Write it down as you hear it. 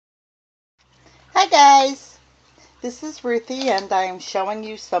Hi guys, this is Ruthie and I'm showing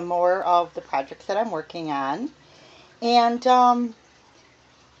you some more of the projects that I'm working on. And Clay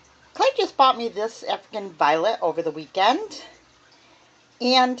just bought me this African violet over the weekend.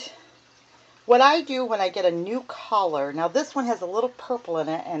 And what I do when I get a new color, now this one has a little purple in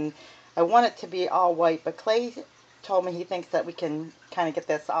it and I want it to be all white, but Clay told me he thinks that we can kind of get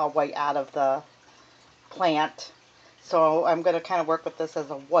this all white out of the plant. So I'm going to kind of work with this as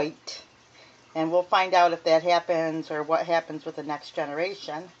a white. And we'll find out if that happens or what happens with the next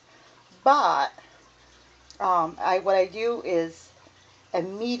generation. But what I do is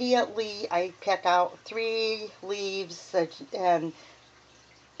immediately I pick out 3 leaves and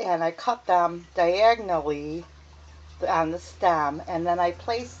I cut them diagonally on the stem, and then I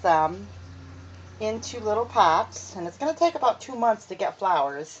place them into little pots, and it's going to take about 2 months to get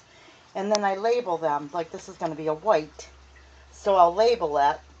flowers. And then I label them, like this is going to be a white. So I'll label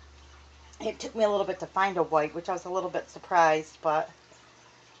it. It took me a little bit to find a white, which I was a little bit surprised, but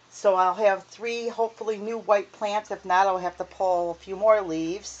so I'll have 3 hopefully new white plants. If not, I'll have to pull a few more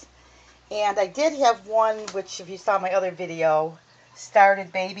leaves. And I did have one, which if you saw my other video,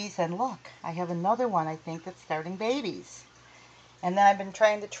 started babies. And look, I have another one I think that's starting babies. And then I've been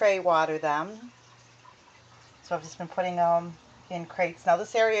trying to tray water them. So I've just been putting them in crates. Now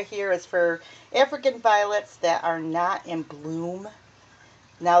this area here is for African violets that are not in bloom.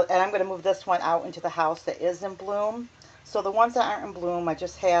 Now, and I'm going to move this one out into the house that is in bloom. So the ones that aren't in bloom, I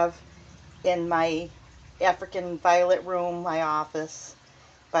just have in my African violet room, my office,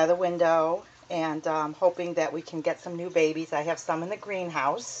 by the window, and hoping that we can get some new babies. I have some in the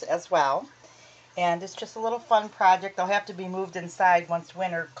greenhouse as well. And it's just a little fun project. They'll have to be moved inside once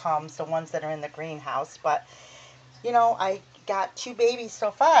winter comes, the ones that are in the greenhouse. But, you know, I got 2 babies so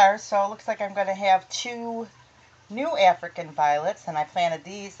far, so it looks like I'm going to have 2 new African violets, and I planted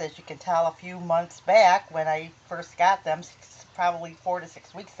these, as you can tell, a few months back when I first got them, probably 4 to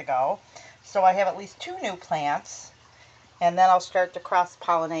 6 weeks ago. So I have at least 2 new plants, and then I'll start to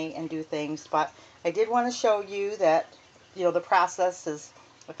cross-pollinate and do things. But I did want to show you that, you know, the process is,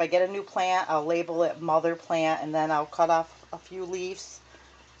 if I get a new plant, I'll label it mother plant, and then I'll cut off a few leaves,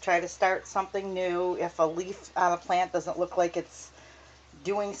 try to start something new. If a leaf on a plant doesn't look like it's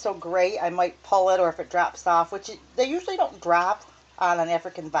doing so great, I might pull it, or if it drops off, which they usually don't drop on an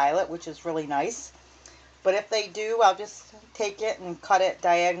African violet, which is really nice. But if they do, I'll just take it and cut it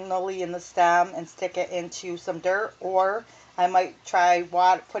diagonally in the stem and stick it into some dirt, or I might try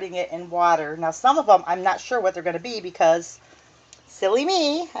putting it in water. Now some of them I'm not sure what they're going to be because, silly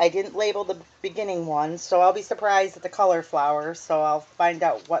me, I didn't label the beginning ones, so I'll be surprised at the color flower, so I'll find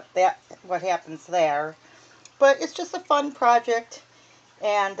out what happens there. But it's just a fun project,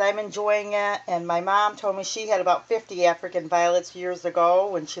 and I'm enjoying it. And my mom told me she had about 50 African violets years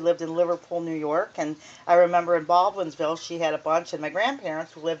ago when she lived in Liverpool, New York, and I remember in Baldwinsville she had a bunch, and my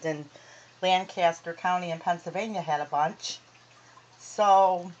grandparents who lived in Lancaster County in Pennsylvania had a bunch.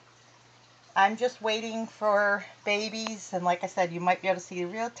 So I'm just waiting for babies, and like I said, you might be able to see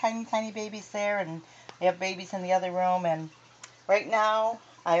real tiny babies there, and I have babies in the other room. And right now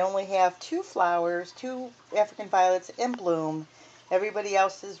I only have 2 flowers, 2 African violets in bloom. Everybody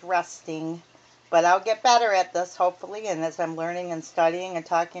else is resting, but I'll get better at this hopefully, and as I'm learning and studying and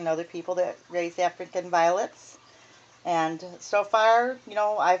talking to other people that raise African violets. And so far, you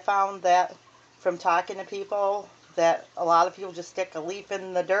know, I found that from talking to people that a lot of people just stick a leaf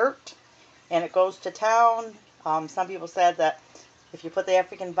in the dirt and it goes to town. Some people said that if you put the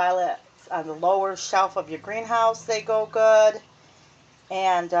African violets on the lower shelf of your greenhouse, they go good.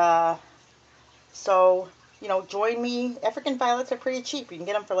 And so, you know, join me. African violets are pretty cheap. You can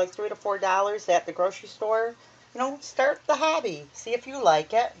get them for like $3 to $4 at the grocery store. You know, start the hobby. See if you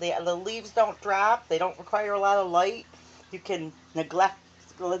like it. The leaves don't drop. They don't require a lot of light. You can neglect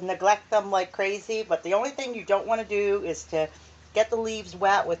them like crazy, but the only thing you don't want to do is to get the leaves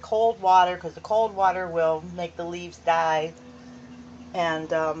wet with cold water, because the cold water will make the leaves die.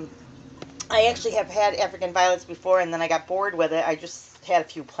 And I actually have had African violets before, and then I got bored with it. I just had a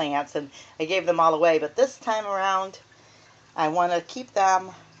few plants, and I gave them all away. But this time around, I want to keep them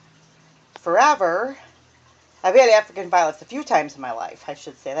forever. I've had African violets a few times in my life, I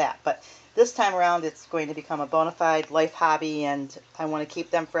should say that. But this time around, it's going to become a bona fide life hobby, and I want to keep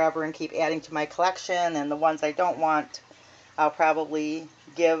them forever and keep adding to my collection. And the ones I don't want, I'll probably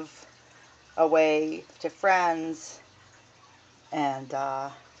give away to friends. And,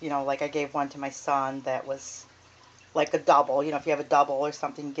 you know, like I gave one to my son that was like a double. You know, if you have a double or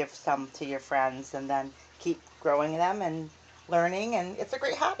something, give some to your friends and then keep growing them and learning. And it's a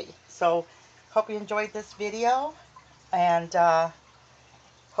great hobby. So, hope you enjoyed this video. And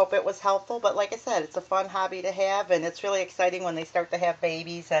Hope it was helpful, but like I said, it's a fun hobby to have, and it's really exciting when they start to have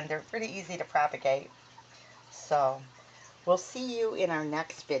babies, and they're pretty easy to propagate. So, we'll see you in our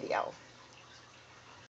next video.